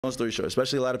Long story short,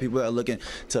 especially a lot of people that are looking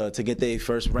to get their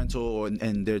first rental,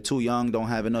 and they're too young, don't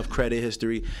have enough credit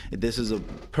history. This is a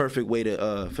perfect way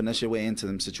to finesse your way into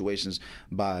them situations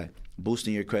by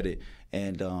boosting your credit.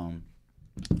 And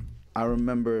I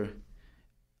remember,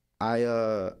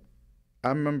 hold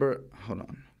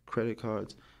on, credit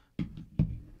cards.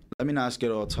 Let me not get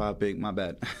off topic. My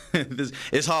bad.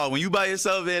 It's hard. When you by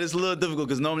yourself, man, it's a little difficult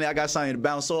because normally I got something to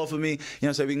bounce off of me. You know what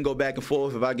I'm saying? We can go back and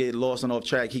forth. If I get lost and off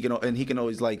track, he can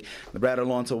always like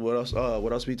rattle on to what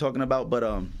else we talking about.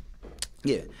 But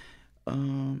yeah.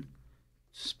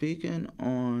 Speaking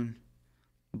on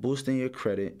boosting your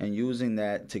credit and using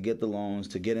that to get the loans,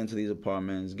 to get into these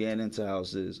apartments, get into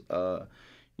houses,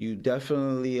 you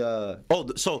definitely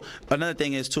so another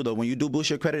thing is too, though, when you do boost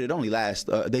your credit, it only lasts,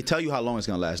 they tell you how long it's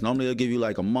gonna last. Normally they'll give you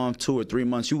like a month, 2 or 3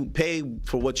 months. You pay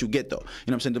for what you get, though. You know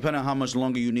what I'm saying? Depending on how much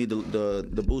longer you need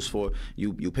the boost for,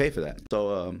 you pay for that.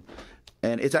 So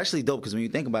and it's actually dope because when you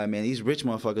think about it, man, these rich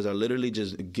motherfuckers are literally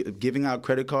just giving out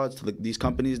credit cards to these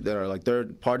companies that are like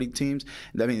third-party teams.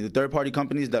 I mean, the third-party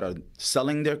companies that are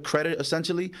selling their credit,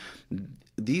 essentially.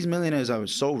 These millionaires are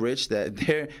so rich that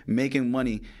they're making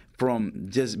money from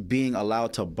just being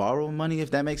allowed to borrow money, if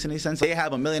that makes any sense. They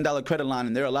have $1 million credit line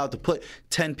and they're allowed to put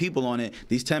 10 people on it.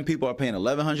 These 10 people are paying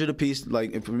 $1,100 a piece.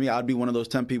 Like, for me, I'd be one of those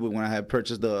 10 people when I had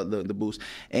purchased the boost.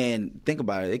 And think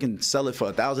about it, they can sell it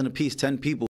for $1,000 a piece, 10 people.